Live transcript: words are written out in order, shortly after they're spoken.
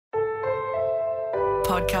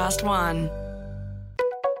Podcast One.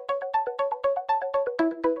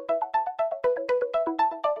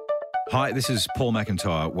 Hi, this is Paul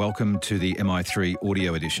McIntyre. Welcome to the MI3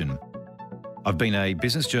 Audio Edition. I've been a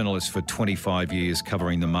business journalist for 25 years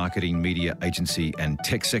covering the marketing, media, agency and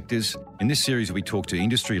tech sectors. In this series, we talk to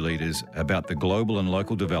industry leaders about the global and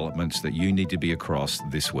local developments that you need to be across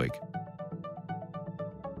this week.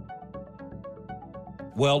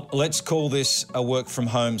 Well, let's call this a work from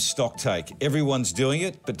home stock take. Everyone's doing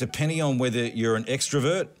it, but depending on whether you're an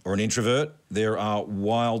extrovert or an introvert, there are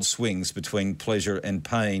wild swings between pleasure and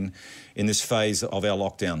pain in this phase of our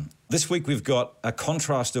lockdown. This week we've got a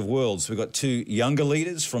contrast of worlds. We've got two younger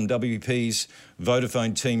leaders from WPP's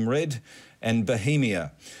Vodafone Team Red and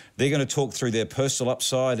Bohemia. They're going to talk through their personal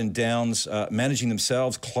upside and downs, managing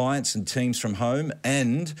themselves, clients and teams from home,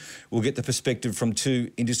 and we'll get the perspective from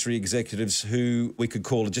two industry executives who we could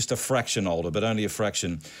call just a fraction older, but only a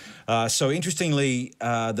fraction. So interestingly,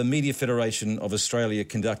 the Media Federation of Australia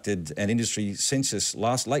conducted an industry census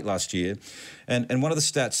late last year, and one of the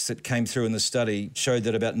stats that came through in the study showed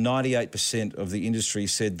that about 98% of the industry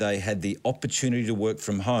said they had the opportunity to work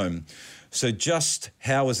from home. So just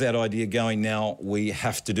how is that idea going now? We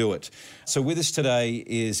have to do it. So with us today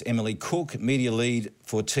is Emily Cook, Media Lead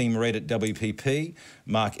for Team Red at WPP,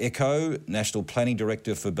 Mark Echo, National Planning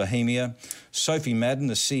Director for Bohemia, Sophie Madden,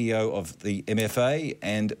 the CEO of the MFA,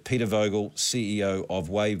 and Peter Vogel, CEO of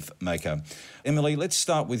Wavemaker. Emily, let's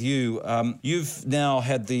start with you. You've now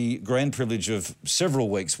had the grand privilege of several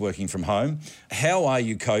weeks working from home. How are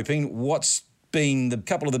you coping? What's been the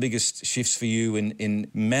couple of the biggest shifts for you in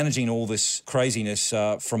managing all this craziness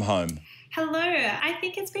from home? Hello. I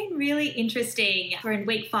think it's been really interesting. We're in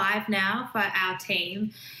week 5 now for our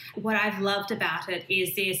team. What I've loved about it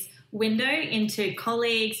is this window into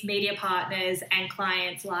colleagues, media partners and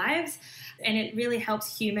clients' lives. And it really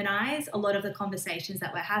helps humanize a lot of the conversations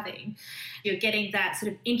that we're having. You're getting that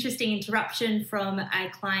sort of interesting interruption from a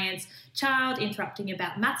client's child interrupting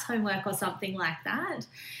about maths homework or something like that.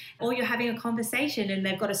 Or you're having a conversation and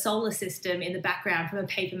they've got a solar system in the background from a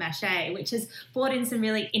paper mache, which has brought in some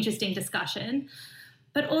really interesting discussion.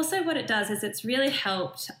 But also what it does is it's really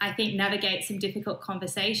helped, I think, navigate some difficult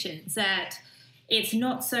conversations that it's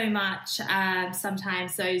not so much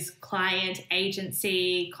sometimes those client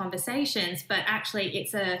agency conversations, but actually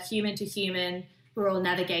it's a human to human, we're all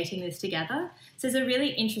navigating this together. So there's a really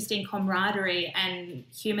interesting camaraderie and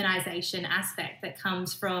humanization aspect that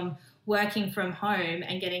comes from working from home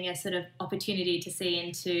and getting a sort of opportunity to see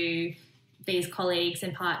into these colleagues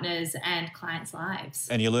and partners and clients' lives.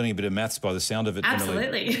 And you're learning a bit of maths by the sound of it,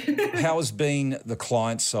 Absolutely. Emily. How has been the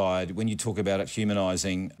client side when you talk about it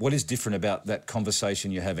humanising? What is different about that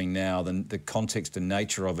conversation you're having now than the context and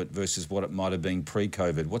nature of it versus what it might have been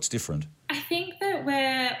pre-COVID? What's different? I think that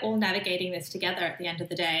we're all navigating this together at the end of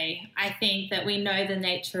the day. I think that we know the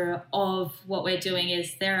nature of what we're doing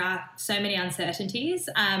is there are so many uncertainties,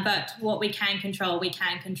 but what we can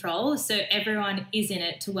control. So everyone is in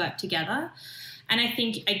it to work together. And I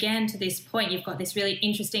think, again, to this point, you've got this really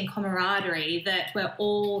interesting camaraderie that we're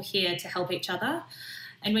all here to help each other.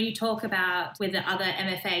 And when you talk about with the other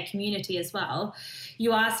MFA community as well,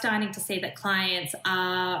 you are starting to see that clients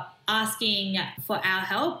are asking for our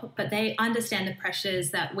help, but they understand the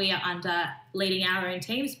pressures that we are under leading our own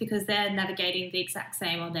teams because they're navigating the exact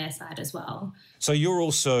same on their side as well. So you're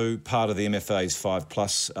also part of the MFA's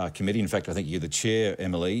 5+ committee. In fact, I think you're the chair,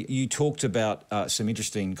 Emily. You talked about some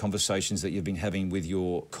interesting conversations that you've been having with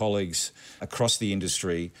your colleagues across the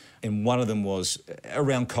industry, and one of them was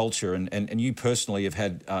around culture. And you personally have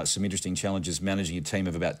had some interesting challenges managing a team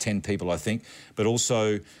of about 10 people, I think, but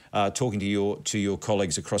also talking to your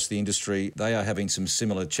colleagues across the industry. They are having some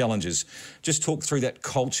similar challenges. Just talk through that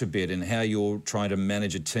culture bit and how you're trying to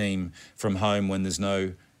manage a team from home when there's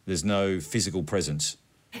no physical presence.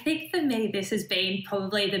 I think for me, this has been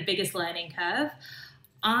probably the biggest learning curve.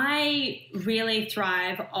 I really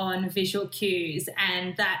thrive on visual cues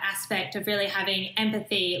and that aspect of really having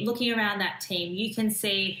empathy, looking around that team. You can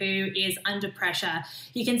see who is under pressure.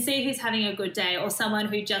 You can see who's having a good day or someone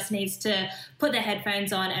who just needs to put their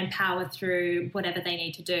headphones on and power through whatever they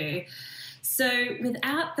need to do. So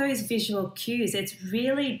without those visual cues, it's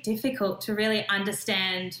really difficult to really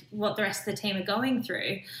understand what the rest of the team are going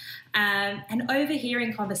through. And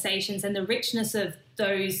overhearing conversations and the richness of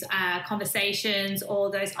those conversations or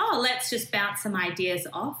those, let's just bounce some ideas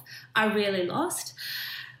off, are really lost.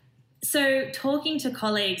 So talking to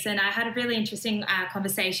colleagues, and I had a really interesting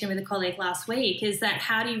conversation with a colleague last week, is that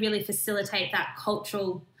how do you really facilitate that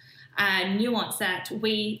cultural nuance that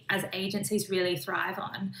we as agencies really thrive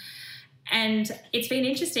on? And it's been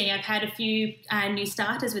interesting. I've had a few new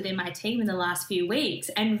starters within my team in the last few weeks,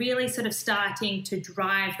 and really sort of starting to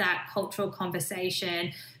drive that cultural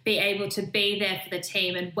conversation, be able to be there for the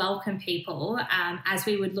team and welcome people as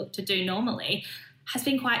we would look to do normally has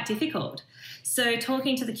been quite difficult. So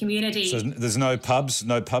talking to the community... So there's no pubs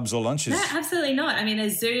or lunches? No, absolutely not. I mean,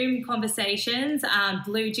 there's Zoom conversations,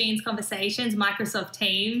 Blue Jeans conversations, Microsoft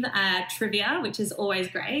Team trivia, which is always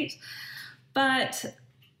great. But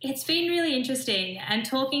it's been really interesting, and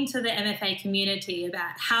talking to the MFA community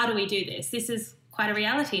about how do we do this. This is quite a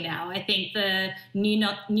reality now. I think the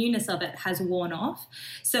newness of it has worn off.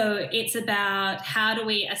 So it's about how do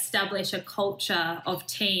we establish a culture of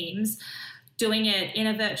teams doing it in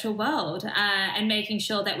a virtual world and making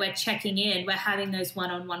sure that we're checking in, we're having those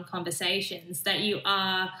one-on-one conversations, that you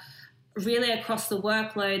are really across the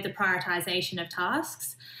workload, the prioritisation of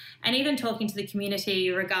tasks, and even talking to the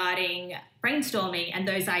community regarding brainstorming and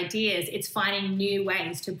those ideas. It's finding new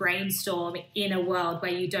ways to brainstorm in a world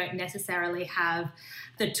where you don't necessarily have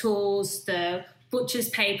the tools, the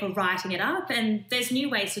butcher's paper writing it up, and there's new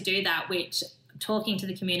ways to do that, which talking to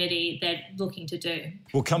the community, they're looking to do.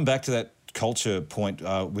 We'll come back to that culture point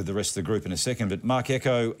with the rest of the group in a second, but Mark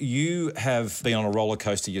Echo, you have been on a roller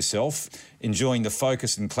coaster yourself, enjoying the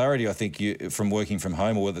focus and clarity, I think, from working from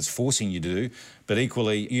home, or whether it's forcing you to do, but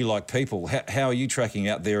equally you like people. How are you tracking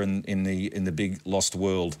out there in the big lost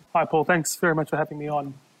world? Hi Paul, thanks very much for having me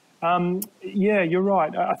on. Yeah, you're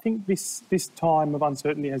right. I think this time of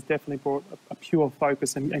uncertainty has definitely brought a pure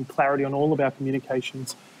focus and clarity on all of our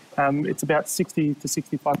communications. It's about 60 to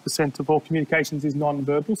 65% of all communications is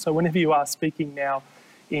non-verbal. So whenever you are speaking now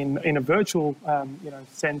in a virtual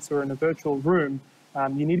sense or in a virtual room,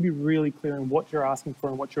 you need to be really clear in what you're asking for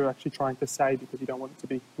and what you're actually trying to say, because you don't want it to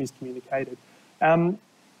be miscommunicated.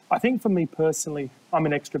 I think for me personally, I'm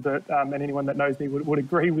an extrovert, and anyone that knows me would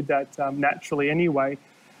agree with that naturally anyway.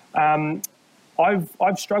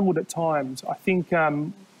 I've struggled at times. I think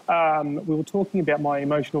we were talking about my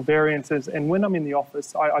emotional variances, and when I'm in the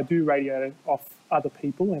office, I do radiate off other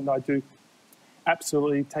people, and I do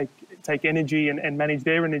absolutely take energy and manage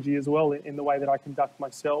their energy as well in the way that I conduct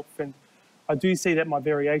myself. And I do see that my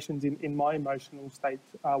variations in my emotional state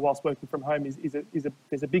whilst working from home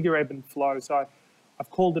there's a bigger ebb and flow. So I've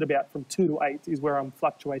called it about from 2 to 8 is where I'm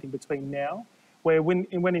fluctuating between now, where when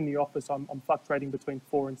in the office, I'm fluctuating between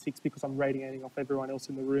 4 and 6 because I'm radiating off everyone else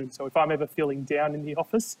in the room. So if I'm ever feeling down in the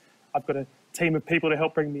office, I've got a team of people to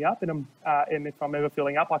help bring me up, and if I'm ever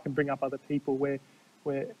feeling up, I can bring up other people, where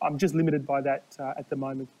I'm just limited by that at the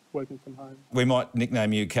moment, working from home. We might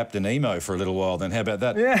nickname you Captain Emo for a little while then. How about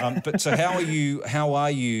that? Yeah. But so how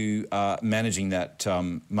are you managing that,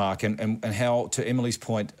 Mark, and how, to Emily's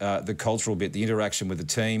point, the cultural bit, the interaction with the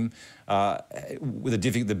team, with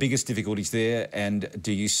the biggest difficulties there, and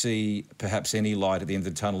do you see perhaps any light at the end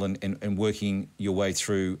of the tunnel and working your way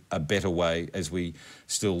through a better way as we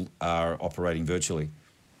still are operating virtually?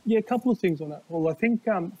 Yeah, a couple of things on that. Well, I think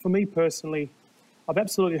for me personally, I've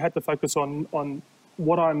absolutely had to focus on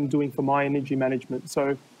what I'm doing for my energy management.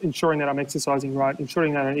 So ensuring that I'm exercising right,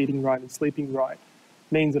 ensuring that I'm eating right and sleeping right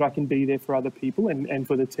means that I can be there for other people and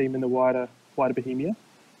for the team and the wider Bohemia.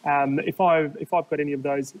 If I've got any of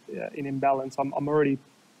those in imbalance, I'm already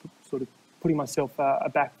sort of putting myself a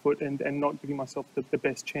back foot and not giving myself the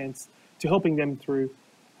best chance to helping them through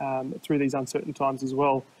these uncertain times as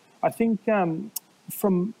well. I think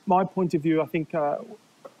from my point of view, I think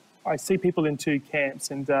I see people in two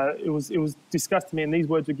camps, and it was discussed to me, and these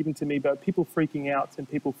words were given to me about people freaking out and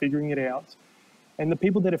people figuring it out. And the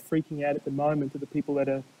people that are freaking out at the moment are the people that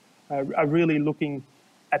are really looking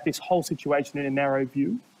at this whole situation in a narrow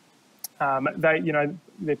view. They're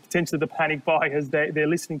potentially the panic buyers. They're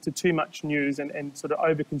listening to too much news and sort of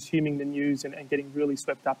over-consuming the news and getting really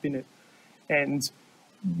swept up in it. And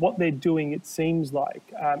what they're doing, it seems like,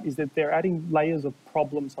 is that they're adding layers of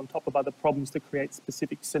problems on top of other problems to create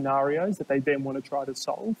specific scenarios that they then want to try to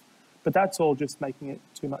solve. But that's all just making it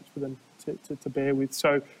too much for them to bear with.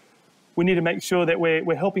 So we need to make sure that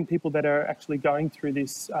we're helping people that are actually going through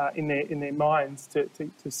this in their minds to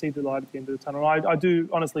see the light at the end of the tunnel. I do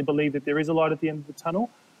honestly believe that there is a light at the end of the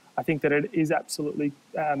tunnel. I think that it is absolutely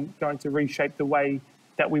going to reshape the way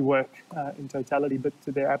that we work in totality, but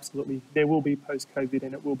there will be post-COVID,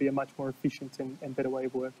 and it will be a much more efficient and better way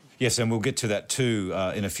of working. Yes, and we'll get to that too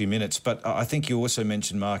in a few minutes. But I think you also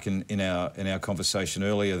mentioned, Mark, in our conversation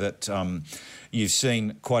earlier, that you've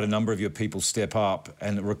seen quite a number of your people step up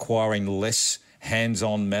and requiring less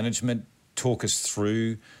hands-on management. Talk us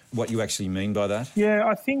through what you actually mean by that. Yeah,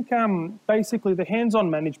 I think basically the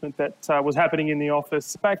hands-on management that was happening in the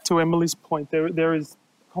office, back to Emily's point, there is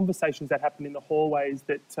conversations that happen in the hallways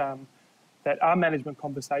that that are management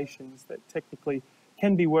conversations that technically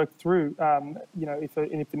can be worked through, if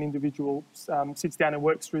an individual sits down and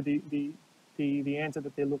works through the answer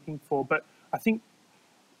that they're looking for. But I think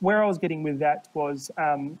where I was getting with that was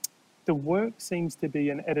the work seems to be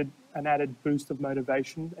an added boost of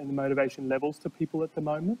motivation and the motivation levels to people at the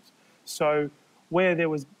moment. So where there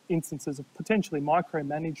was instances of potentially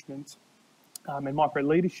micromanagement and micro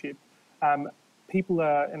leadership, people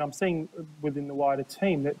are, and I'm seeing within the wider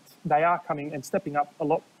team that they are coming and stepping up a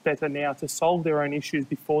lot better now to solve their own issues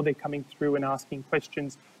before they're coming through and asking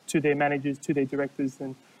questions to their managers, to their directors,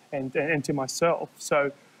 and to myself.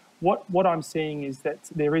 So what I'm seeing is that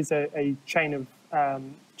there is a chain of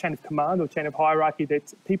command or chain of hierarchy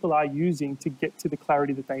that people are using to get to the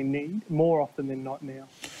clarity that they need more often than not now.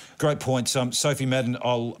 Great points. Sophie Madden,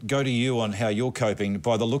 I'll go to you on how you're coping.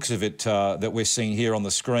 By the looks of it that we're seeing here on the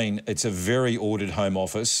screen, it's a very ordered home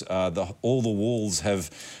office. All the walls have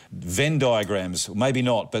Venn diagrams, maybe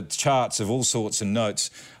not, but charts of all sorts and notes.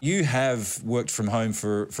 You have worked from home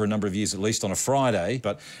for a number of years, at least on a Friday,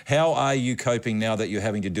 but how are you coping now that you're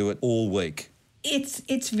having to do it all week?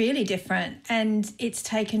 It's really different, and it's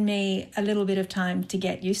taken me a little bit of time to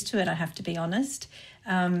get used to it, I have to be honest.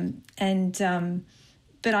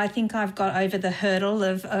 But I think I've got over the hurdle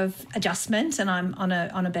of adjustment, and I'm on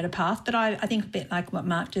a better path. But I think a bit like what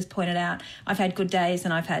Mark just pointed out, I've had good days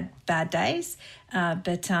and I've had bad days.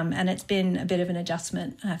 And it's been a bit of an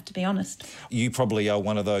adjustment, I have to be honest. You probably are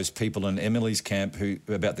one of those people in Emily's camp who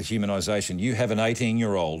about the humanisation. You have an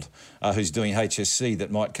 18-year-old who's doing HSC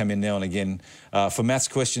that might come in now and again for maths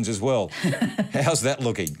questions as well. How's that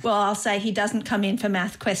looking? Well, I'll say he doesn't come in for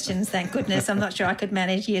math questions, thank goodness. I'm not sure I could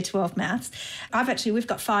manage Year 12 maths. We've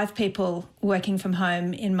got 5 people working from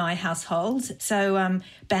home in my household. So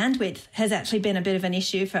bandwidth has actually been a bit of an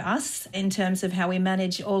issue for us in terms of how we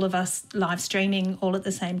manage all of us live streaming all at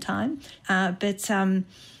the same time, but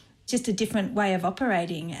just a different way of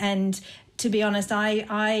operating. And to be honest,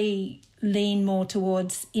 I lean more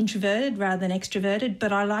towards introverted rather than extroverted,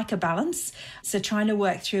 but I like a balance. So trying to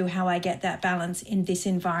work through how I get that balance in this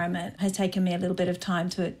environment has taken me a little bit of time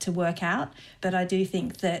to work out, but I do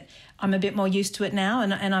think that I'm a bit more used to it now,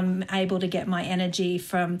 and I'm able to get my energy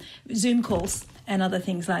from Zoom calls and other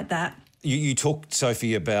things like that. You talked,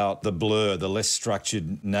 Sophie, about the blur, the less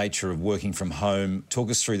structured nature of working from home.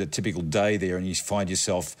 Talk us through the typical day there, and you find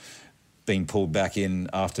yourself being pulled back in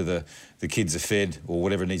after the kids are fed or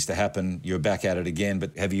whatever needs to happen. You're back at it again,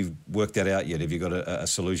 but have you worked that out yet? Have you got a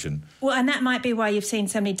solution? Well, and that might be why you've seen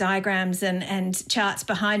so many diagrams and charts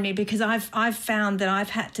behind me, because I've found that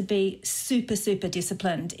I've had to be super, super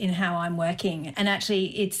disciplined in how I'm working. And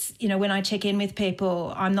actually it's, when I check in with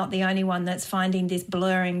people, I'm not the only one that's finding this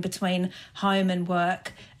blurring between home and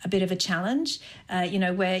work a bit of a challenge,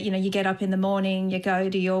 where, you get up in the morning, you go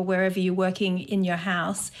to wherever you're working in your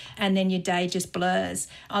house, and then your day just blurs.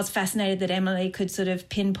 I was fascinated that Emily could sort of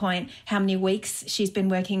pinpoint how many weeks she's been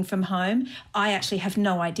working from home. I actually have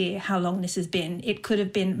no idea how long this has been. It could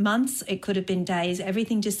have been months, it could have been days.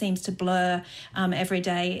 Everything just seems to blur every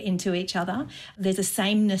day into each other. There's a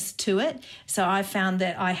sameness to it. So I've found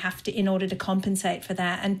that I have to, in order to compensate for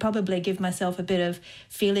that and probably give myself a bit of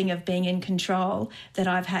feeling of being in control, that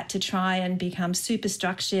I've had to try and become super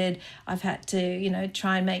structured. I've had to,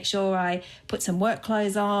 try and make sure I put some work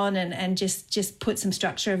clothes on and just put some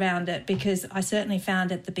structure around it, because I certainly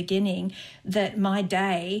found at the beginning that my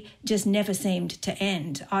day just never seemed to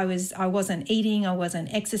end. I wasn't eating, I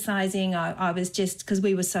wasn't exercising, I was just, because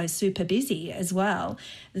we were so super busy as well,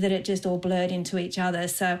 that it just all blurred into each other.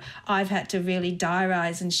 So I've had to really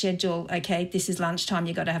diarise and schedule, okay, this is lunchtime,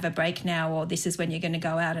 you've got to have a break now, or this is when you're going to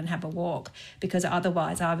go out and have a walk, because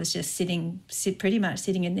otherwise I was just pretty much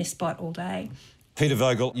sitting in this spot all day. Peter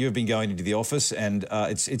Vogel, you've been going into the office, and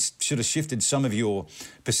it's sort of shifted some of your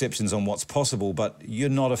perceptions on what's possible, but you're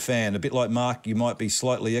not a fan. A bit like Mark, you might be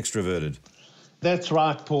slightly extroverted. That's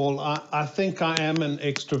right, Paul. I think I am an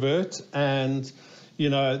extrovert, and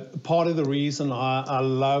part of the reason I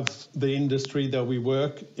love the industry that we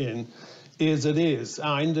work in is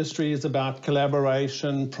our industry is about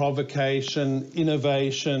collaboration, provocation,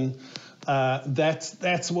 innovation.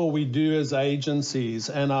 That's what we do as agencies,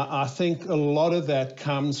 and I think a lot of that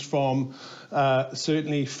comes from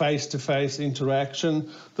certainly face-to-face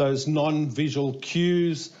interaction, those non-visual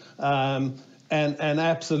cues, and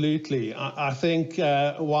absolutely, I think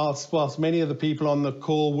whilst many of the people on the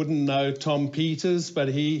call wouldn't know Tom Peters, but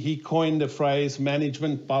he coined a phrase,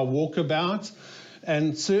 management by walkabout.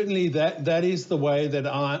 And certainly that is the way that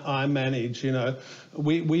I manage.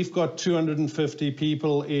 We've got 250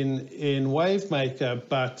 people in Wavemaker,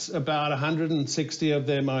 but about 160 of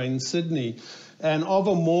them are in Sydney. And of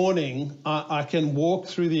a morning, I can walk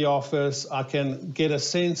through the office, I can get a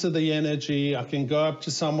sense of the energy, I can go up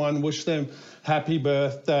to someone, wish them happy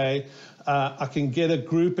birthday, I can get a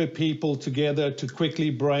group of people together to quickly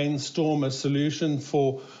brainstorm a solution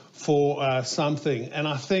for something. And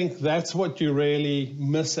I think that's what you really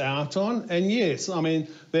miss out on. And yes, I mean,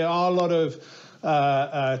 there are a lot of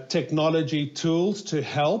technology tools to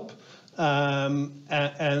help,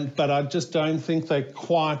 but I just don't think they're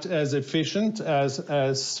quite as efficient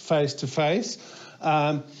as face-to-face.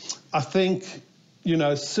 I think, you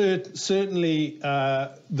know, certainly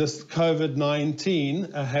this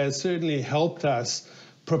COVID-19 has certainly helped us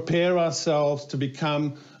prepare ourselves to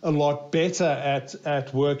become a lot better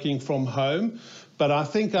at working from home. But I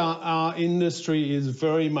think our industry is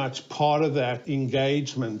very much part of that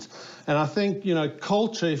engagement. And I think, you know,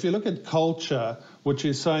 culture, if you look at culture, which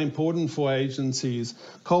is so important for agencies,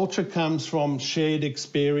 culture comes from shared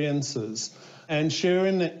experiences. And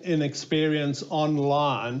sharing an experience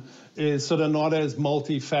online is sort of not as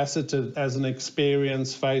multifaceted as an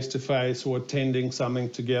experience face-to-face or attending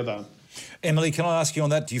something together. Emily, can I ask you on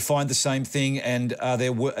that? Do you find the same thing? And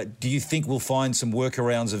do you think we'll find some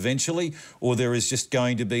workarounds eventually, or there is just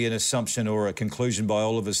going to be an assumption or a conclusion by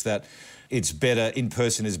all of us that it's better, in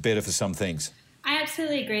person is better for some things? I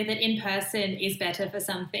absolutely agree that in person is better for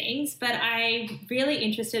some things, but I'm really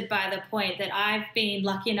interested by the point that I've been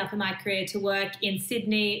lucky enough in my career to work in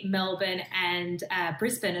Sydney, Melbourne and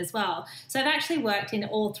Brisbane as well. So I've actually worked in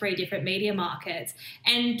all three different media markets,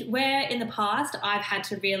 and where in the past I've had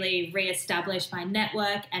to really re-establish my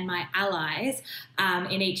network and my allies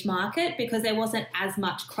in each market because there wasn't as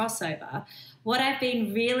much crossover. What I've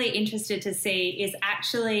been really interested to see is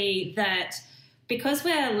actually that because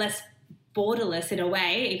we're less borderless in a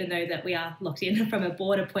way, even though that we are locked in from a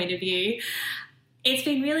border point of view, it's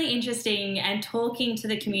been really interesting and talking to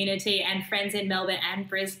the community and friends in Melbourne and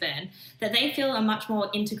Brisbane that they feel a much more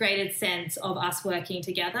integrated sense of us working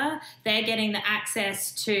together. They're getting the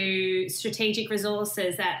access to strategic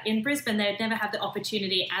resources that in Brisbane they'd never have the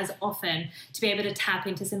opportunity as often to be able to tap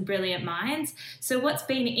into some brilliant minds. So what's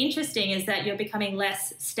been interesting is that you're becoming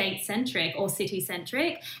less state-centric or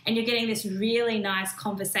city-centric, and you're getting this really nice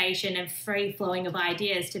conversation and free-flowing of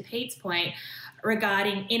ideas, to Pete's point,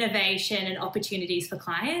 regarding innovation and opportunities for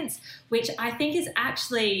clients, which I think is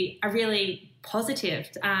actually a really positive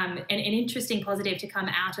and an interesting positive to come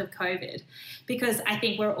out of COVID, because I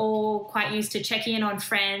think we're all quite used to checking in on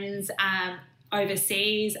friends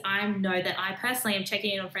overseas. I know that I personally am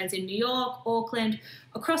checking in on friends in New York, Auckland,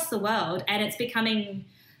 across the world, and it's becoming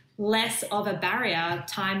less of a barrier,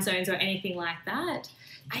 time zones or anything like that.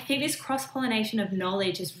 I think this cross-pollination of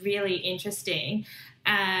knowledge is really interesting.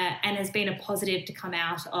 And has been a positive to come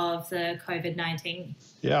out of the COVID-19.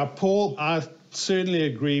 Yeah, Paul, I certainly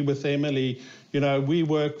agree with Emily. You know, we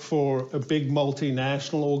work for a big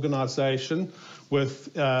multinational organisation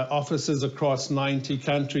with offices across 90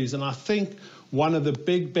 countries. And I think one of the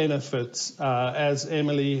big benefits, as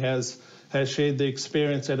Emily has shared the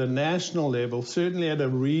experience at a national level, certainly at a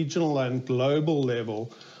regional and global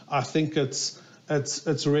level, I think it's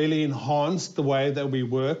really enhanced the way that we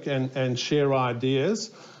work and share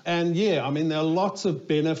ideas. And yeah, I mean, there are lots of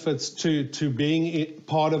benefits to being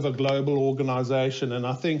part of a global organization. And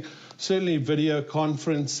I think certainly video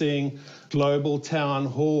conferencing, global town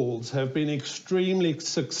halls have been extremely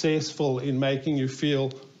successful in making you feel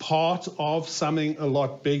part of something a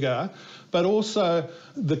lot bigger. But also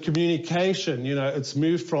the communication, you know, it's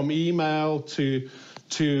moved from email to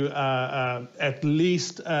at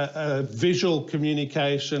least a visual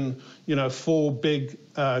communication, you know, for big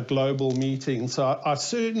global meetings. So I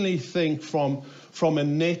certainly think from a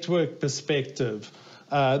network perspective,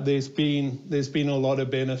 there's been a lot of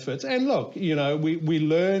benefits. And look, you know, we're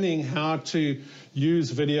learning how to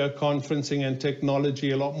use video conferencing and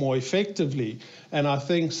technology a lot more effectively. And I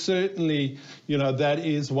think certainly, you know, that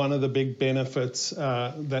is one of the big benefits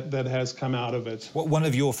that has come out of it. Well, one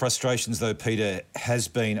of your frustrations, though, Peter, has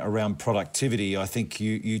been around productivity. I think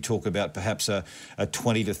you talk about perhaps a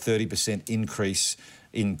 20 to 30% increase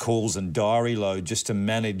in calls and diary load just to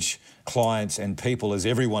manage clients and people as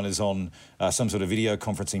everyone is on some sort of video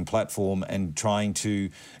conferencing platform and trying to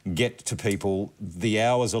get to people. The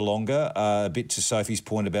hours are longer, a bit to Sophie's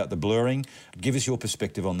point about the blurring. Give us your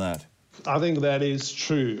perspective on that. I think that is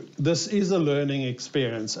true. This is a learning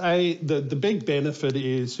experience. The big benefit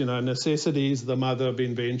is, you know, necessity is the mother of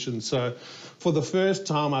invention. So for the first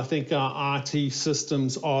time, I think our IT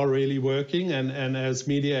systems are really working. And as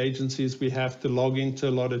media agencies, we have to log into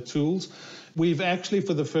a lot of tools. We've actually,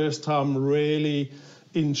 for the first time, really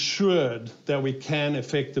ensured that we can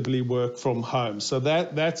effectively work from home. So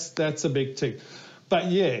that's a big tick. But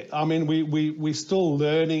yeah, I mean, we're still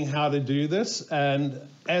learning how to do this. And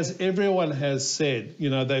as everyone has said, you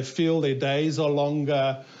know, they feel their days are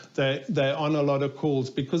longer, they're on a lot of calls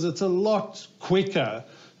because it's a lot quicker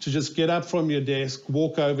to just get up from your desk,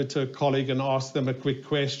 walk over to a colleague and ask them a quick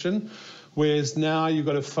question. Whereas now you've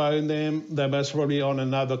got to phone them, they're most probably on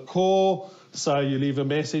another call. So you leave a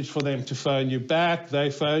message for them to phone you back, they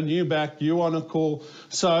phone you back, you on a call.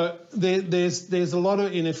 So there's a lot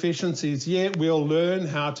of inefficiencies. Yeah, we'll learn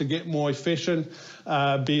how to get more efficient,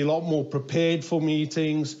 be a lot more prepared for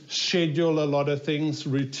meetings, schedule a lot of things.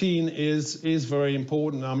 Routine is very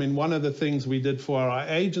important. I mean, one of the things we did for our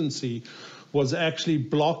agency was actually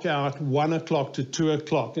block out 1 o'clock to 2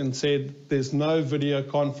 o'clock and said there's no video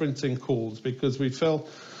conferencing calls because we felt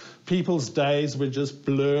people's days were just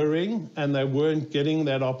blurring and they weren't getting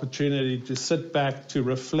that opportunity to sit back, to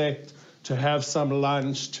reflect, to have some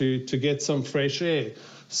lunch, to get some fresh air.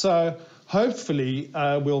 So hopefully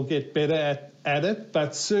we'll get better at it,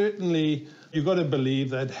 but certainly you've got to believe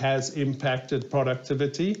that has impacted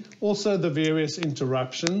productivity. Also the various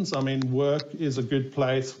interruptions. I mean, work is a good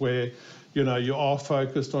place where, you know, you are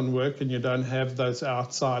focused on work and you don't have those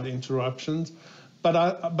outside interruptions. But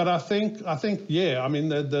I think yeah, I mean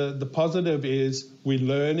the positive is we're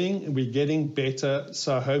learning, we're getting better.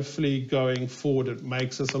 So hopefully going forward it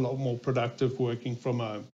makes us a lot more productive working from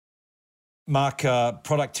home. Mark,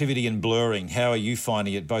 productivity and blurring, how are you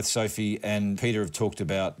finding it? Both Sophie and Peter have talked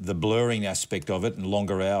about the blurring aspect of it and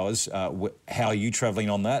longer hours. How are you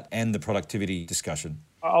travelling on that and the productivity discussion?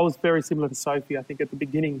 I was very similar to Sophie. I think at the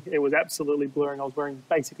beginning it was absolutely blurring. I was wearing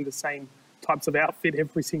basically the same types of outfit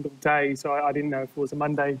every single day, so I didn't know if it was a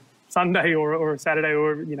Monday, Sunday or a Saturday,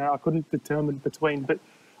 or, you know, I couldn't determine between. But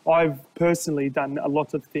I've personally done a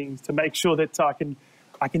lot of things to make sure that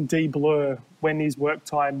I can de-blur when is work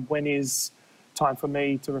time, when is time for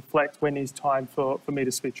me to reflect, when is time for me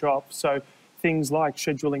to switch off. So things like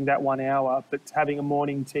scheduling that 1 hour, but having a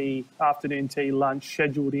morning tea, afternoon tea, lunch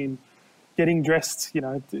scheduled in, getting dressed, you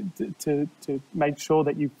know, to make sure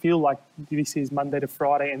that you feel like this is Monday to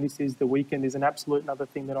Friday and this is the weekend is an absolute another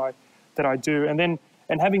thing that I do. And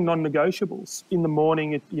having non-negotiables in the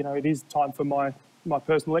morning. It is time for my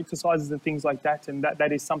personal exercises and things like that, and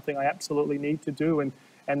that is something I absolutely need to do.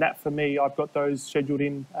 And that for me, I've got those scheduled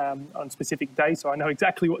in on specific days, so I know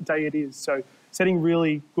exactly what day it is. So setting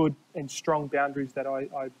really good and strong boundaries that I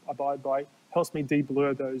abide by helps me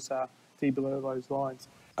de-blur those lines.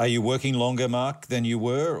 Are you working longer, Mark, than you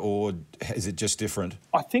were, or is it just different?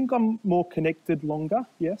 I think I'm more connected longer,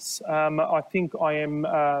 yes. I think I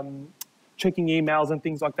am checking emails and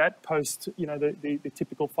things like that post, the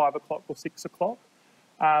typical 5 o'clock or 6 o'clock.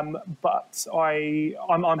 But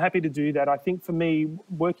I'm happy to do that. I think for me,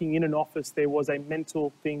 working in an office, there was a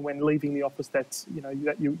mental thing when leaving the office that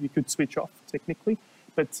you could switch off technically.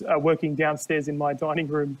 But working downstairs in my dining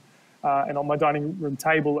room and on my dining room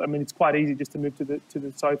table, I mean, it's quite easy just to move to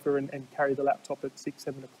the sofa and carry the laptop at 6,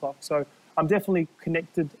 7 o'clock. So I'm definitely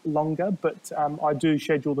connected longer, but I do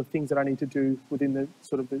schedule the things that I need to do within the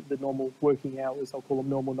sort of the normal working hours. I'll call them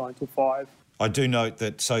normal 9 to 5. I do note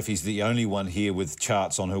that Sophie's the only one here with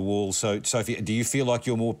charts on her wall. So, Sophie, do you feel like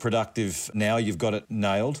you're more productive now? You've got it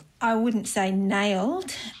nailed? I wouldn't say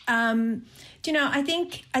nailed. I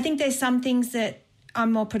think there's some things that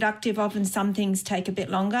I'm more productive of and some things take a bit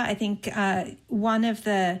longer. I think one of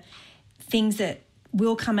the things that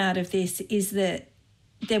will come out of this is that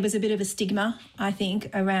there was a bit of a stigma, I think,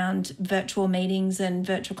 around virtual meetings and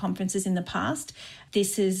virtual conferences in the past.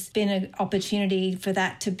 This has been an opportunity for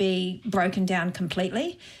that to be broken down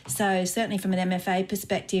completely. So certainly from an MFA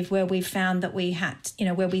perspective, where we've found that we had,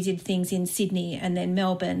 where we did things in Sydney and then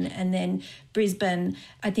Melbourne and then Brisbane,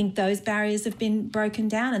 I think those barriers have been broken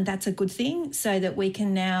down, and that's a good thing, so that we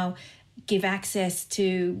can now give access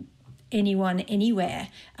to anyone, anywhere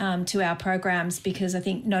to our programs, because I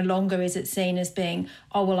think no longer is it seen as being,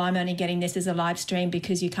 oh, well, I'm only getting this as a live stream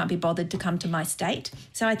because you can't be bothered to come to my state.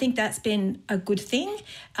 So I think that's been a good thing.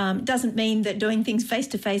 Doesn't mean that doing things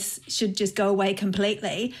face-to-face should just go away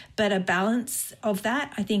completely, but a balance of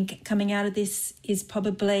that, I think, coming out of this is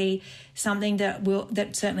probably something that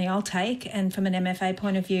certainly I'll take, and from an MFA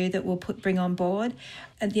point of view that we'll bring on board.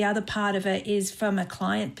 And the other part of it is from a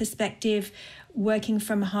client perspective, working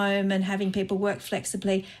from home and having people work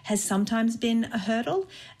flexibly has sometimes been a hurdle.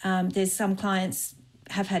 There's some clients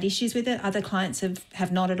have had issues with it. Other clients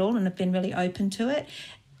have not at all and have been really open to it.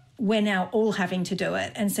 we're now all having to do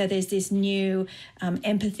it. And so there's this new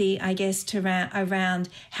empathy, I guess, around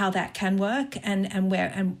how that can work and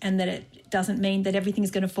that it doesn't mean that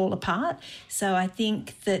everything's going to fall apart. So I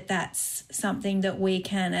think that that's something that we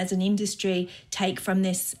can, as an industry, take from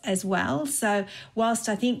this as well. So whilst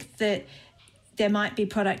I think that there might be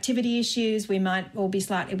productivity issues, we might all be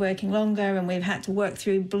slightly working longer, and we've had to work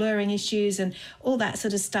through blurring issues and all that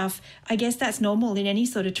sort of stuff. I guess that's normal in any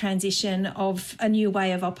sort of transition of a new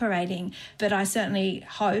way of operating. But I certainly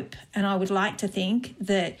hope, and I would like to think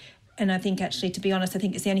that, and I think actually, to be honest, I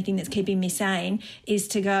think it's the only thing that's keeping me sane, is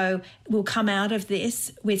to go, we'll come out of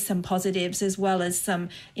this with some positives as well as some,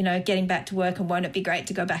 getting back to work, and won't it be great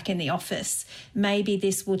to go back in the office? Maybe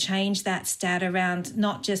this will change that stat around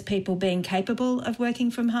not just people being capable of working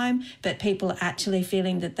from home, but people actually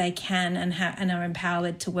feeling that they can and are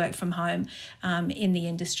empowered to work from home in the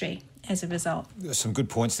industry as a result. Some good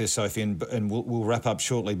points there, Sophie, and we'll wrap up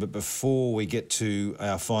shortly. But before we get to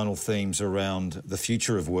our final themes around the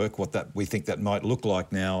future of work, what that we think that might look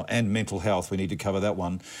like now, and mental health, we need to cover that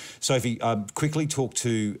one. Sophie, quickly talk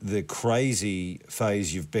to the crazy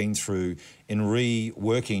phase you've been through in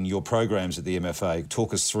reworking your programs at the MFA.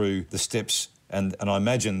 Talk us through the steps and I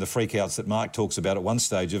imagine the freakouts that Mark talks about at one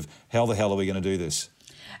stage of how the hell are we going to do this?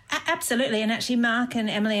 Absolutely. And actually, Mark and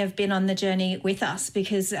Emily have been on the journey with us,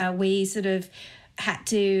 because we sort of had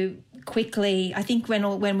to quickly, I think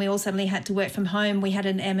when we all suddenly had to work from home, we had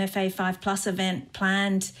an MFA 5+ event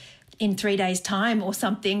planned in 3 days' time or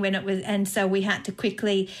something when it was, and so we had to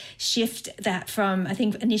quickly shift that from, I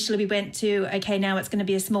think initially we went to, okay, now it's going to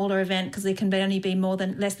be a smaller event because there can only be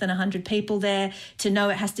less than 100 people there, to know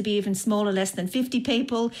it has to be even smaller, less than 50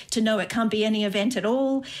 people, to know it can't be any event at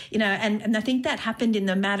all, and I think that happened in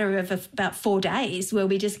the matter of about 4 days, where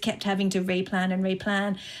we just kept having to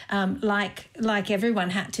replan, like everyone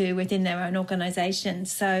had to within their own organisation.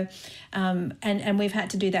 So, and we've had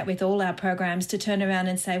to do that with all our programs, to turn around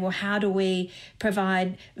and say, well, how do we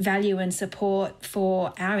provide value and support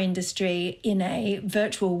for our industry in a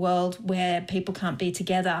virtual world where people can't be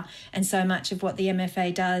together? And so much of what the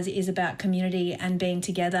MFA does is about community and being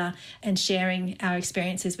together and sharing our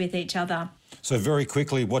experiences with each other. So very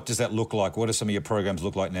quickly, what does that look like? What do some of your programs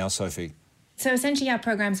look like now, Sophie? So essentially our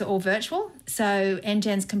programs are all virtual. So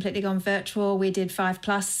NGen's completely gone virtual. We did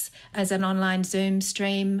 5+ as an online Zoom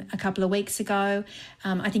stream a couple of weeks ago.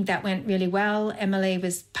 I think that went really well. Emily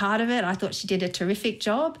was part of it. I thought she did a terrific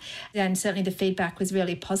job, and certainly the feedback was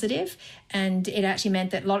really positive. And it actually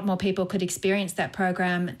meant that a lot more people could experience that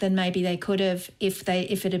program than maybe they could have if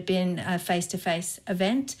it had been a face-to-face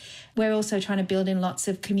event. We're also trying to build in lots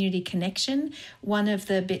of community connection. One of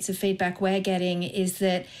the bits of feedback we're getting is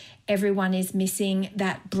that everyone is missing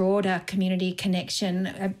that broader community connection,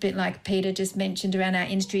 a bit like Peter just mentioned, around our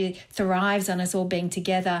industry thrives on us all being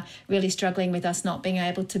together, really struggling with us not being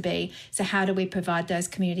able to be. So how do we provide those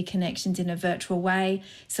community connections in a virtual way?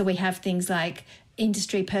 So we have things like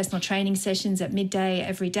industry personal training sessions at midday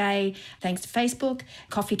every day, thanks to Facebook,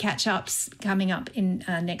 coffee catch-ups coming up in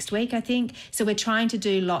next week, I think. So we're trying to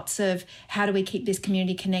do lots of how do we keep this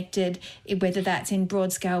community connected, whether that's in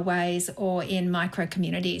broad-scale ways or in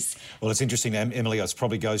micro-communities. Well, it's interesting, Emily, it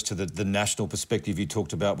probably goes to the national perspective you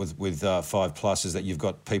talked about with 5+, is that you've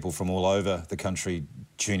got people from all over the country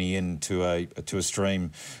tuning in to a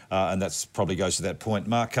stream, and that's probably goes to that point.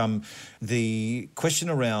 Mark, the question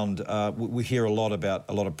around, we hear a lot about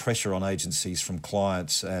a lot of pressure on agencies from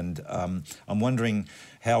clients, and I'm wondering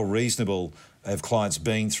how reasonable have clients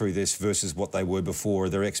been through this versus what they were before? Are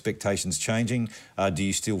their expectations changing? Do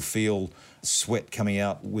you still feel sweat coming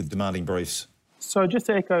out with demanding briefs? So just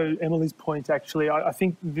to echo Emily's point, actually, I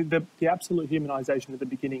think the absolute humanisation at the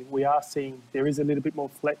beginning, we are seeing there is a little bit more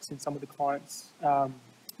flex in some of the clients'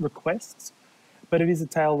 requests, but it is a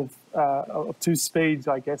tale of two speeds,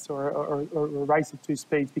 I guess, or a race of two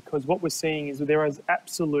speeds, because what we're seeing is there is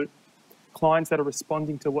absolute clients that are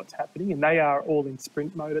responding to what's happening, and they are all in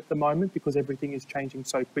sprint mode at the moment because everything is changing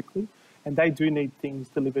so quickly, and they do need things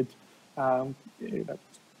delivered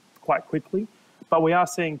quite quickly. But we are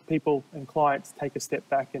seeing people and clients take a step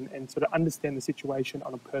back and sort of understand the situation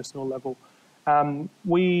on a personal level.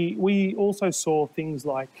 We also saw things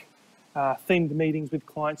like themed meetings with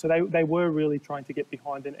clients. So they were really trying to get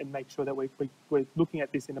behind and make sure that we're looking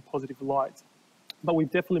at this in a positive light. But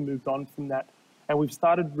we've definitely moved on from that. And we've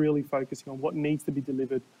started really focusing on what needs to be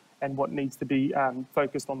delivered and what needs to be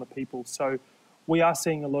focused on the people. So we are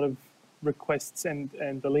seeing a lot of requests, and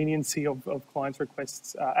the leniency of clients'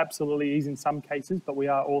 requests absolutely is in some cases, but we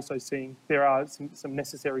are also seeing there are some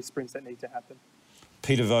necessary sprints that need to happen.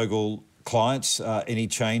 Peter Vogel, clients, any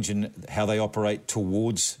change in how they operate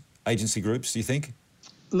towards agency groups, do you think?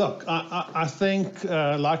 Look, I think,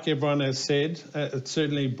 like everyone has said, it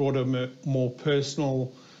certainly brought a more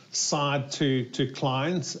personal side to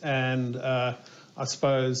clients and I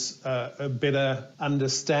suppose a better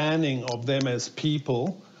understanding of them as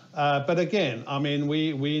people. But again, I mean,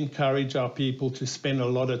 we encourage our people to spend a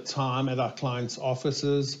lot of time at our clients'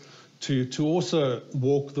 offices, to also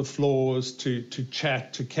walk the floors, to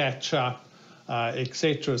chat, to catch up,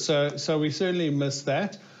 etc. So we certainly miss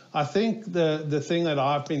that. I think the thing that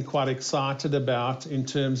I've been quite excited about in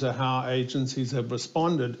terms of how agencies have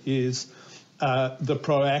responded is the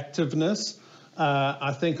proactiveness.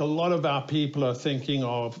 I think a lot of our people are thinking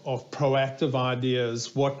of proactive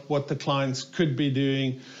ideas, what the clients could be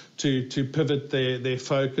doing to pivot their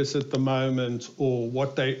focus at the moment, or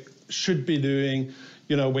what they should be doing,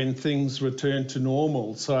 when things return to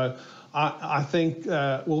normal. So I think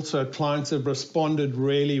also clients have responded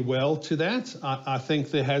really well to that. I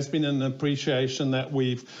think there has been an appreciation that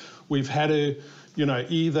we've had to,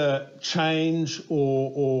 either change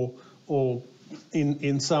or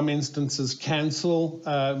in some instances cancel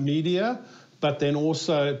media, but then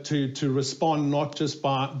also to respond not just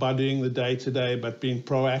by doing the day-to-day, but being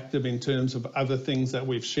proactive in terms of other things that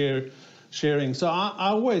we've sharing. So I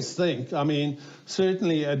always think, I mean,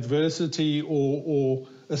 certainly adversity or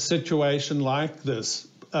a situation like this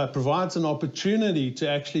provides an opportunity to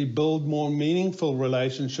actually build more meaningful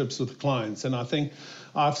relationships with clients. And I think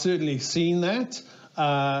I've certainly seen that.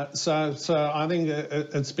 So I think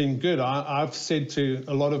it's been good. I've said to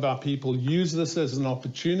a lot of our people, use this as an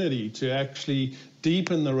opportunity to actually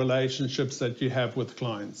deepen the relationships that you have with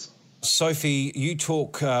clients. Sophie, you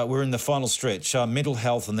talk, we're in the final stretch, mental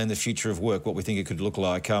health and then the future of work, what we think it could look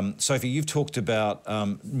like. Sophie, you've talked about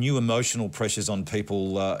new emotional pressures on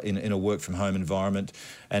people in a work-from-home environment,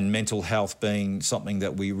 and mental health being something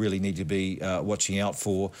that we really need to be watching out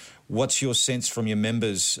for. What's your sense from your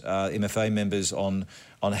members, MFA members, on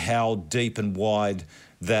how deep and wide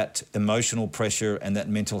that emotional pressure and that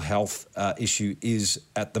mental health issue is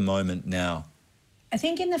at the moment now? I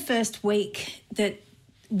think in the first week that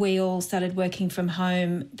we all started working from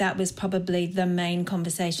home, that was probably the main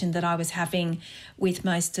conversation that I was having with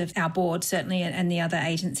most of our board, certainly, and the other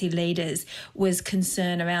agency leaders, was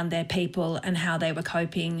concern around their people and how they were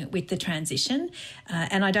coping with the transition.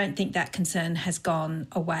 And I don't think that concern has gone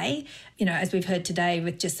away. As we've heard today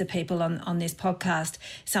with just the people on this podcast,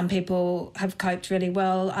 some people have coped really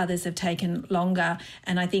well, others have taken longer.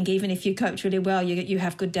 And I think even if you coped really well, you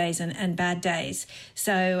have good days and bad days.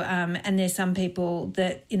 So, and there's some people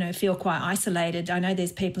that, feel quite isolated. I know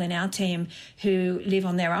there's people in our team who live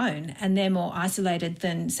on their own and they're more isolated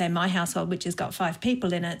than, say, my household, which has got 5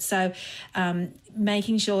 people in it. So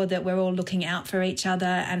making sure that we're all looking out for each other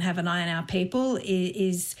and have an eye on our people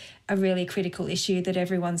is a really critical issue that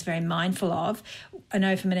everyone's very mindful of. I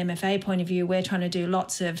know from an MFA point of view, we're trying to do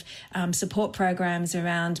lots of support programs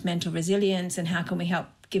around mental resilience and how can we help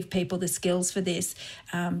give people the skills for this.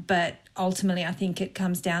 But ultimately, I think it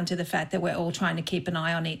comes down to the fact that we're all trying to keep an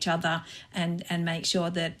eye on each other and make sure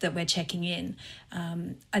that we're checking in.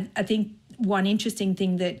 I think one interesting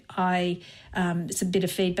thing that it's a bit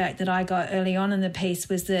of feedback that I got early on in the piece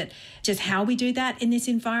was that just how we do that in this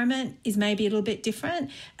environment is maybe a little bit different.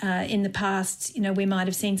 In the past, we might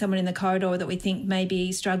have seen someone in the corridor that we think may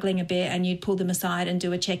be struggling a bit and you'd pull them aside and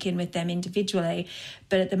do a check-in with them individually.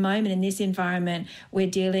 But at the moment in this environment, we're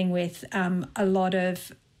dealing with a lot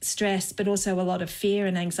of stress, but also a lot of fear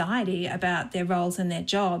and anxiety about their roles and their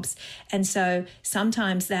jobs. And so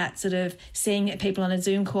sometimes that sort of seeing people on a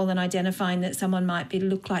Zoom call and identifying that someone might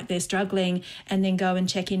look like they're struggling and then go and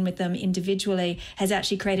check in with them individually has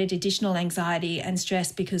actually created additional anxiety and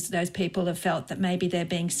stress because those people have felt that maybe they're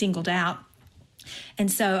being singled out.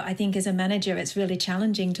 And so I think as a manager, it's really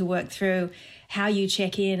challenging to work through how you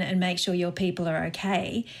check in and make sure your people are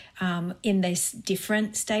okay in this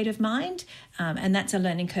different state of mind. And that's a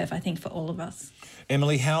learning curve, I think, for all of us.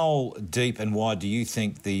 Emily, how deep and wide do you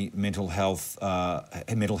think the mental health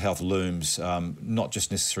looms, not just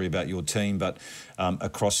necessarily about your team, but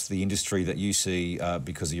across the industry that you see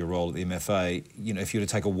because of your role at the MFA? If you were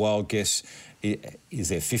to take a wild guess, is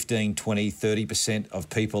there 15, 20, 30%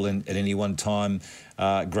 of people at any one time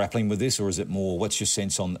grappling with this, or is it more? What's your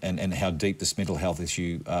sense on and how deep this mental health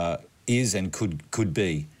issue is and could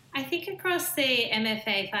be? I think across the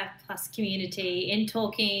MFA 5+ community, in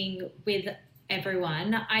talking with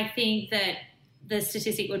everyone, I think that the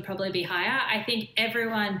statistic would probably be higher. I think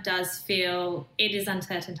everyone does feel it is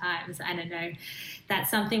uncertain times. I don't know.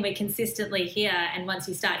 That's something we consistently hear. And once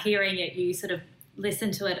you start hearing it, you sort of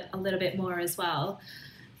listen to it a little bit more as well.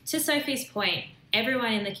 To Sophie's point,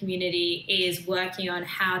 everyone in the community is working on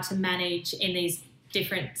how to manage in these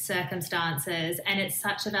different circumstances. And it's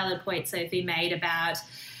such a valid point Sophie made about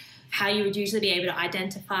how you would usually be able to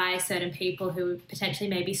identify certain people who potentially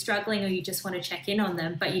may be struggling, or you just want to check in on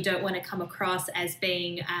them, but you don't want to come across as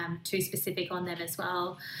being too specific on them as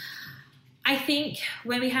well. I think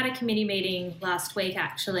when we had a committee meeting last week,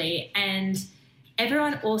 actually, and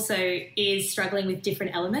everyone also is struggling with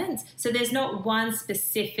different elements. So there's not one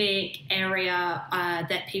specific area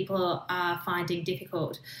that people are finding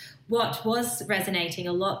difficult. What was resonating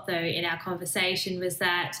a lot, though, in our conversation was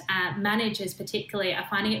that managers particularly are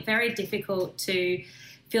finding it very difficult to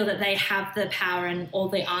feel that they have the power and all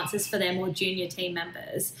the answers for their more junior team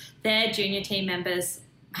members. Their junior team members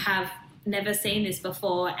have never seen this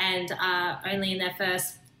before and are only in their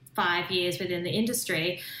first 5 years within the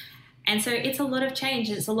industry. And so it's a lot of change.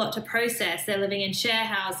 It's a lot to process. They're living in share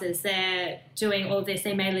houses. They're doing all this.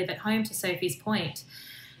 They may live at home, to Sophie's point.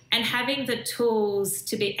 And having the tools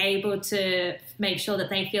to be able to make sure that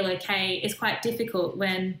they feel okay is quite difficult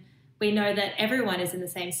when we know that everyone is in the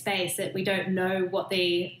same space, that we don't know what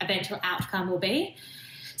the eventual outcome will be.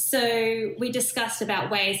 So we discussed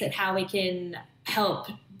about ways that how we can help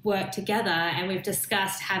work together, and we've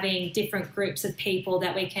discussed having different groups of people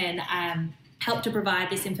that we can help to provide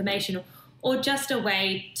this information, or just a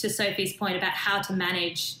way, to Sophie's point, about how to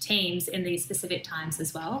manage teams in these specific times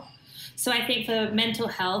as well. So I think for mental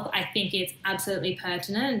health, I think it's absolutely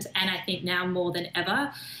pertinent, and I think now more than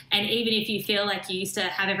ever. And even if you feel like you used to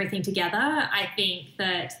have everything together, I think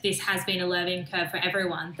that this has been a learning curve for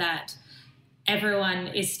everyone, that everyone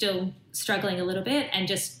is still struggling a little bit and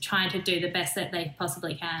just trying to do the best that they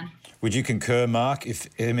possibly can. Would you concur, Mark, if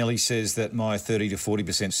Emily says that my 30 to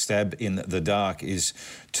 40% stab in the dark is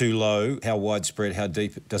too low? How widespread, how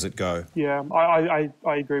deep does it go? Yeah, I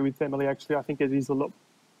agree with Emily, actually. I think it is a lot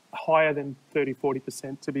higher than 30,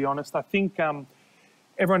 40%, to be honest. I think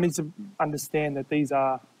everyone needs to understand that these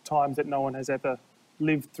are times that no one has ever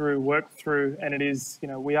lived through, worked through, and it is,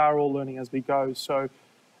 we are all learning as we go. So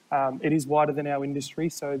it is wider than our industry.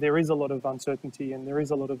 So there is a lot of uncertainty and there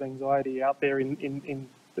is a lot of anxiety out there in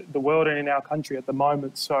the world and in our country at the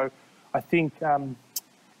moment. So I think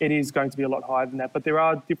it is going to be a lot higher than that. But there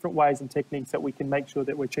are different ways and techniques that we can make sure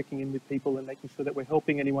that we're checking in with people and making sure that we're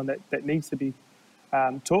helping anyone that needs to be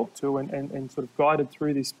talked to and sort of guided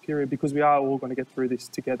through this period, because we are all going to get through this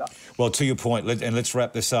together. Well, to your point, and let's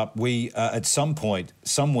wrap this up, we at some point,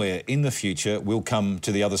 somewhere in the future, will come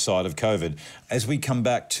to the other side of COVID. As we come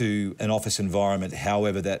back to an office environment,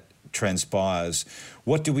 however that transpires,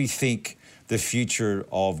 what do we think the future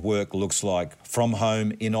of work looks like? From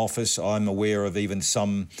home, in office? I'm aware of even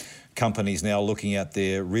some companies now looking at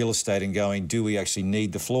their real estate and going, do we actually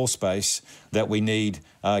need the floor space that we need,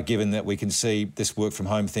 given that we can see this work from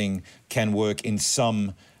home thing can work in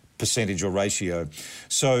some percentage or ratio?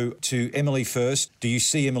 So to Emily first, do you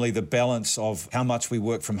see, Emily, the balance of how much we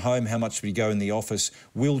work from home, how much we go in the office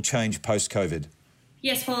will change post-COVID?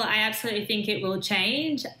 Yes, Paul, I absolutely think it will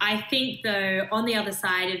change. I think, though, on the other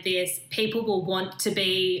side of this, people will want to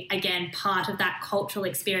be, again, part of that cultural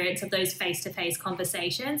experience of those face-to-face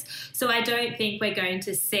conversations. So I don't think we're going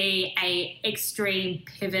to see an extreme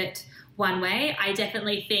pivot one way. I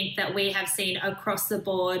definitely think that we have seen across the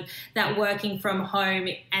board that working from home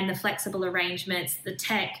and the flexible arrangements, the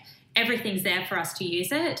tech, everything's there for us to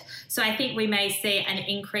use it. So I think we may see an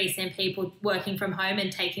increase in people working from home and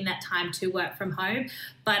taking that time to work from home.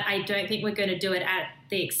 But I don't think we're going to do it at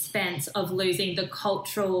the expense of losing the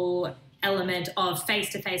cultural element of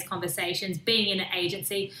face-to-face conversations, being in an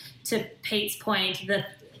agency. To Pete's point,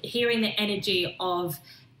 hearing the energy of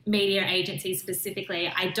media agencies specifically,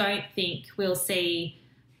 I don't think we'll see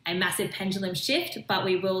a massive pendulum shift, but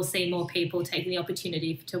we will see more people taking the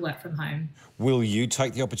opportunity to work from home. Will you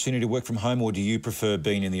take the opportunity to work from home, or do you prefer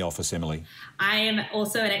being in the office, Emily? I am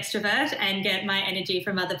also an extrovert and get my energy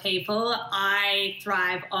from other people. I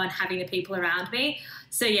thrive on having the people around me.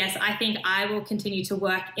 So yes, I think I will continue to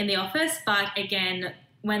work in the office, but again,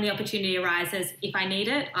 when the opportunity arises, if I need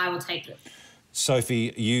it, I will take it.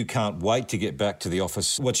 Sophie, you can't wait to get back to the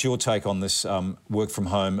office. What's your take on this work from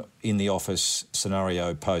home in the office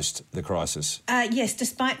scenario post the crisis? Yes,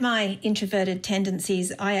 despite my introverted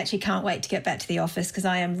tendencies, I actually can't wait to get back to the office because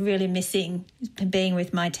I am really missing being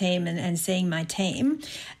with my team and seeing my team.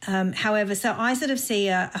 However, so I sort of see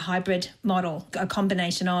a hybrid model, a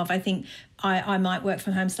combination of, I think, I might work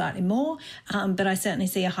from home slightly more, but I certainly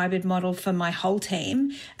see a hybrid model for my whole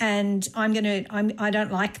team. And I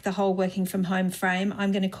don't like the whole working from home frame.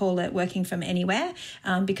 I'm going to call it working from anywhere,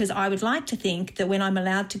 because I would like to think that when I'm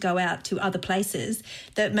allowed to go go out to other places,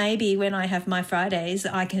 that maybe when I have my Fridays,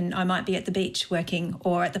 I might be at the beach working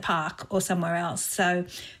or at the park or somewhere else. So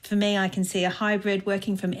for me, I can see a hybrid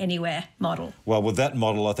working from anywhere model. Well, with that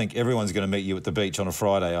model, I think everyone's going to meet you at the beach on a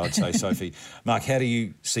Friday, I'd say, Sophie. Mark, how do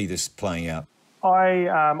you see this playing out?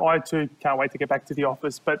 I too can't wait to get back to the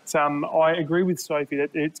office, but I agree with Sophie that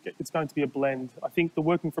it's going to be a blend. I think the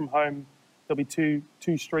working from home, there'll be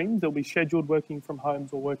two streams. There'll be scheduled working from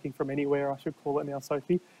homes or working from anywhere, I should call it now,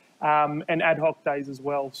 Sophie, and ad hoc days as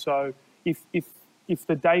well. So if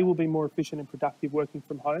the day will be more efficient and productive working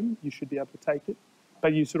from home, you should be able to take it.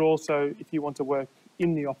 But you should also, if you want to work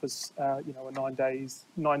in the office, a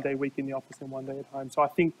 9-day week in the office and 1 day at home. So I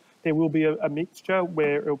think there will be a mixture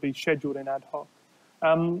where it'll be scheduled and ad hoc.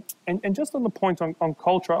 And just on the point on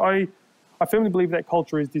culture, I firmly believe that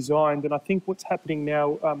culture is designed, and I think what's happening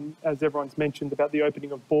now, as everyone's mentioned about the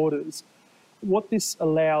opening of borders, what this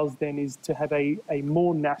allows then is to have a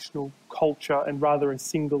more national culture and rather a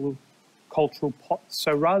single cultural pot.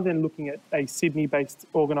 So rather than looking at a Sydney-based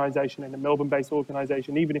organisation and a Melbourne-based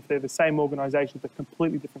organisation, even if they're the same organisation but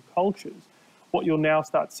completely different cultures, what you'll now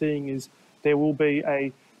start seeing is there will be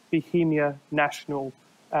a Bohemia national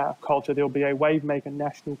culture. There'll be a Wavemaker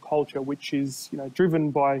national culture, which is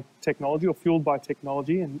driven by technology or fueled by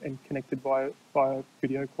technology and connected via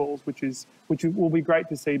video calls, which will be great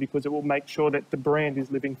to see because it will make sure that the brand is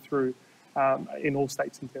living through in all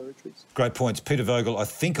states and territories. Great points. Peter Vogel, I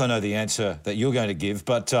think I know the answer that you're going to give,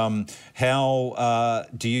 but how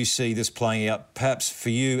do you see this playing out, perhaps for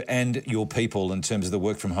you and your people, in terms of the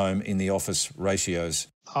work from home in the office ratios?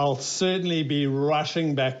 I'll certainly be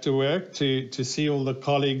rushing back to work to see all the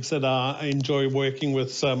colleagues that I enjoy working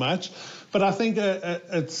with so much. But I think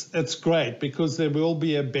it's great because there will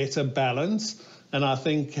be a better balance. And I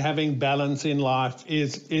think having balance in life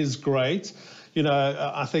is great.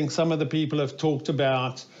 I think some of the people have talked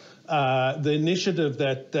about the initiative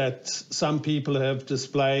that some people have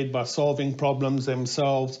displayed by solving problems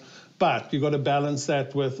themselves. But you've got to balance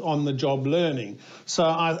that with on-the-job learning. So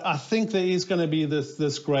I think there is going to be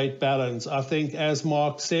this great balance. I think, as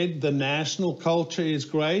Mark said, the national culture is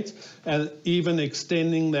great, and even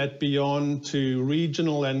extending that beyond to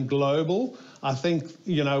regional and global. I think,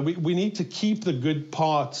 we need to keep the good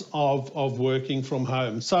parts of working from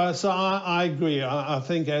home. So I agree. I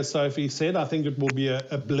think, as Sophie said, I think it will be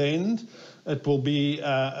a blend. It will be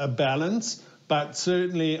a balance. But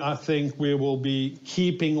certainly, I think we will be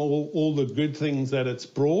keeping all the good things that it's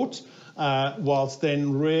brought, whilst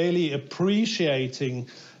then really appreciating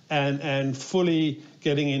and fully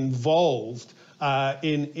getting involved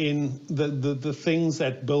in the things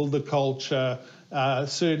that build the culture,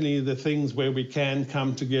 certainly the things where we can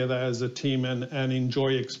come together as a team and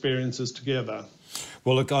enjoy experiences together.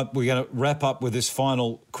 Well, look, we're going to wrap up with this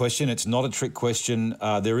final question. It's not a trick question.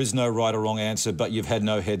 There is no right or wrong answer, but you've had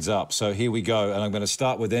no heads up. So here we go. And I'm going to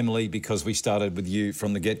start with Emily because we started with you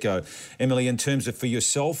from the get-go. Emily, in terms of for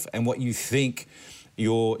yourself and what you think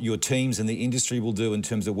your teams and the industry will do in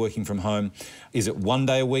terms of working from home, is it 1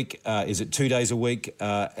 day a week? Is it 2 days a week?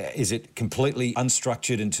 Is it completely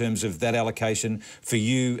unstructured in terms of that allocation for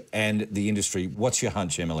you and the industry? What's your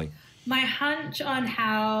hunch, Emily? My hunch on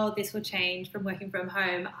how this will change from working from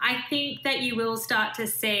home, I think that you will start to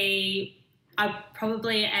see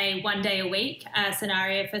probably a 1 day a week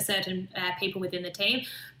scenario for certain people within the team.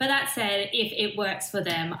 But that said, if it works for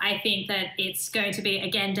them, I think that it's going to be,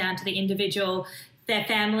 again, down to the individual, their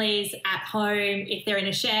families at home, if they're in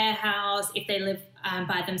a share house, if they live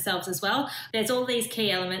by themselves as well. There's all these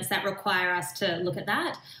key elements that require us to look at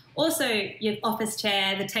that. Also, your office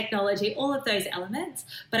chair, the technology, all of those elements.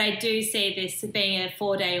 But I do see this being a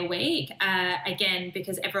 4 day a week, again,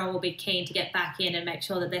 because everyone will be keen to get back in and make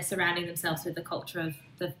sure that they're surrounding themselves with the culture of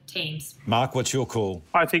the teams. Mark, what's your call?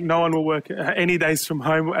 I think no one will work any days from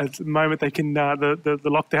home at the moment they can. The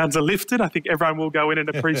lockdowns are lifted. I think everyone will go in and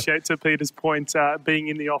appreciate, to Peter's point, being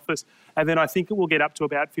in the office. And then I think it will get up to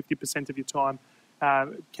about 50% of your time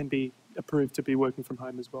can be approved to be working from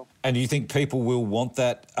home as well. And do you think people will want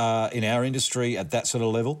that in our industry at that sort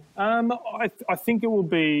of level? I think it will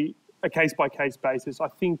be a case-by-case basis. I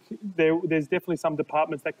think there's definitely some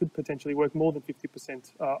departments that could potentially work more than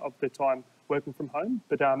 50% of the time working from home.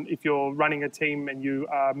 But if you're running a team and you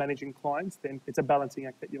are managing clients, then it's a balancing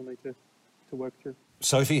act that you'll need to work through.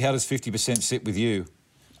 Sophie, how does 50% sit with you?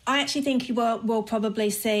 I actually think we'll probably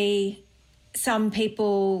see some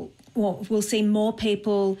people, we'll see more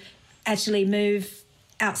people actually move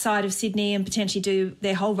outside of Sydney and potentially do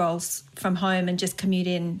their whole roles from home and just commute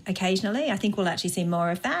in occasionally. I think we'll actually see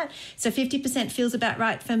more of that. So 50% feels about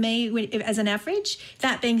right for me as an average.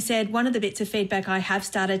 That being said, one of the bits of feedback I have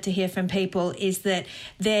started to hear from people is that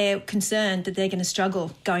they're concerned that they're going to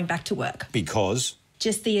struggle going back to work. Because?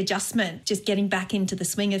 Just the adjustment, just getting back into the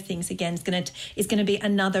swing of things again is going to be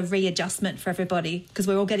another readjustment for everybody because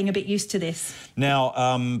we're all getting a bit used to this.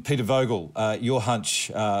 Now, Peter Vogel, your hunch,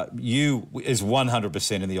 you is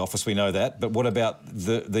 100% in the office, we know that, but what about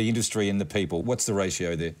the industry and the people? What's the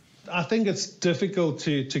ratio there? I think it's difficult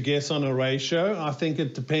to guess on a ratio. I think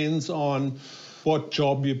it depends on what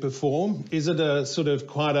job you perform. Is it a sort of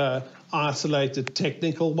quite a isolated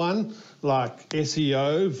technical one, like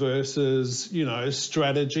SEO versus,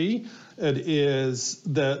 strategy? It is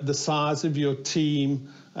the size of your team.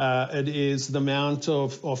 It is the amount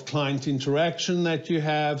of client interaction that you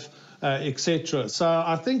have, etc. So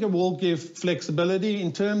I think it will give flexibility.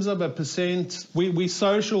 In terms of a percent, we're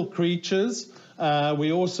social creatures.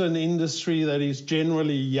 We're also an industry that is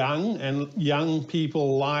generally young, and young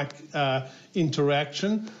people like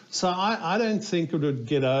interaction. So I don't think it would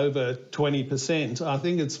get over 20%. I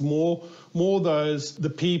think it's more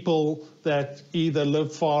the people that either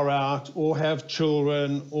live far out or have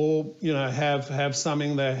children or, have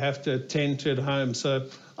something they have to attend to at home. So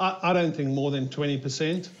I don't think more than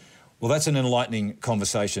 20%. Well, that's an enlightening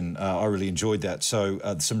conversation. I really enjoyed that. So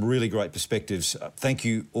some really great perspectives. Thank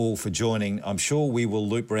you all for joining. I'm sure we will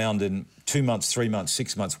loop around in 2 months, 3 months,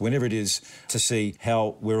 6 months, whenever it is, to see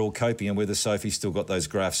how we're all coping and whether Sophie's still got those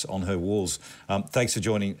graphs on her walls. Thanks for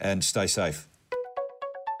joining and stay safe.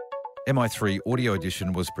 MI3 Audio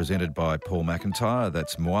Edition was presented by Paul McIntyre,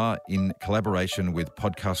 that's moi, in collaboration with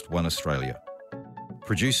Podcast One Australia.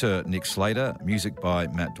 Producer Nick Slater, music by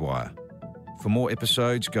Matt Dwyer. For more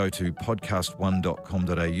episodes, go to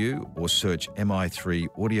podcastone.com.au or search MI3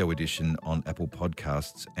 Audio Edition on Apple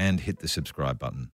Podcasts and hit the subscribe button.